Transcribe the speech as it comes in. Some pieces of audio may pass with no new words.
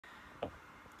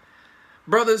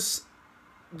Brothers,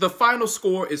 the final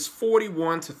score is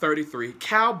 41-33.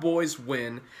 Cowboys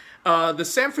win. The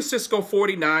San Francisco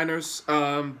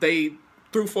 49ers, they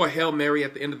threw for a Hail Mary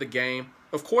at the end of the game.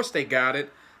 Of course they got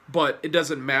it, but it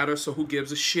doesn't matter, so who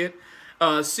gives a shit?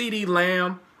 CeeDee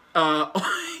Lamb,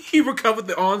 he recovered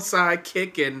the onside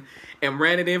kick and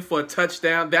ran it in for a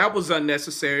touchdown. That was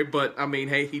unnecessary, but, I mean,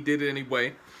 hey, he did it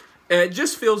anyway. It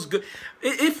just feels good.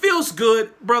 It feels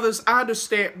good, brothers. I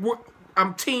understand.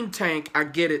 I'm Team Tank. I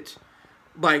get it.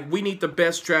 Like, we need the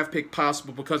best draft pick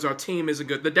possible because our team isn't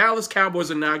good. The Dallas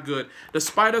Cowboys are not good.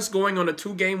 Despite us going on a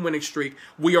 2-game winning streak,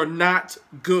 we are not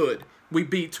good. We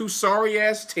beat 2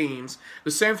 sorry-ass teams.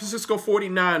 The San Francisco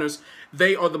 49ers,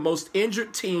 they are the most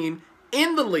injured team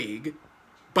in the league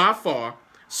by far.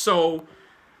 So,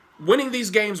 winning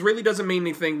these games really doesn't mean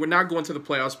anything. We're not going to the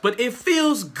playoffs. But it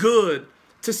feels good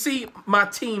to see my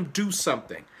team do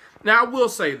something. Now, I will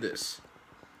say this.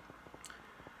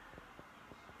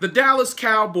 The Dallas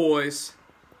Cowboys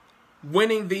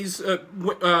winning these,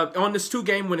 on this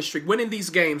 2-game winning streak, winning these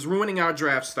games, ruining our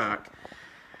draft stock,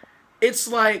 it's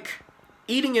like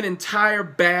eating an entire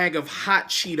bag of hot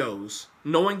Cheetos,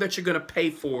 knowing that you're going to pay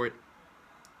for it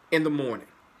in the morning.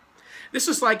 This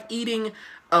is like eating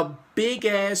a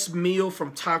big-ass meal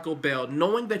from Taco Bell,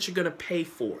 knowing that you're going to pay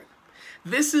for it.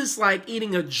 This is like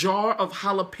eating a jar of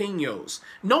jalapenos,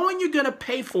 knowing you're going to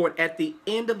pay for it at the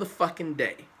end of the fucking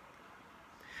day.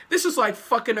 This is like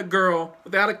fucking a girl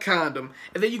without a condom,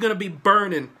 and then you're going to be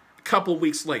burning a couple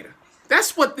weeks later.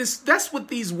 That's what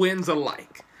these wins are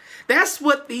like. That's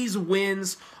what these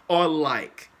wins are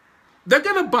like. They're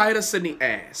going to bite us in the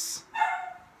ass.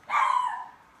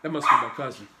 That must be my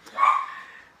cousin.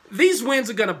 These wins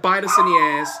are going to bite us in the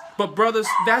ass, but brothers,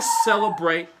 let's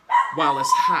celebrate while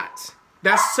it's hot.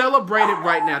 Let's celebrate it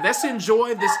right now. Let's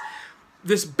enjoy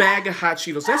this bag of hot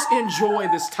Cheetos. Let's enjoy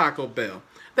this Taco Bell.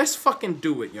 Let's fucking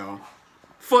do it, y'all.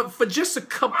 For just a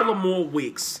couple of more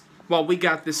weeks while we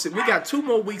got 2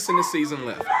 more weeks in the season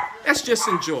left. Let's just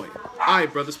enjoy it. All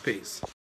right, brothers, peace.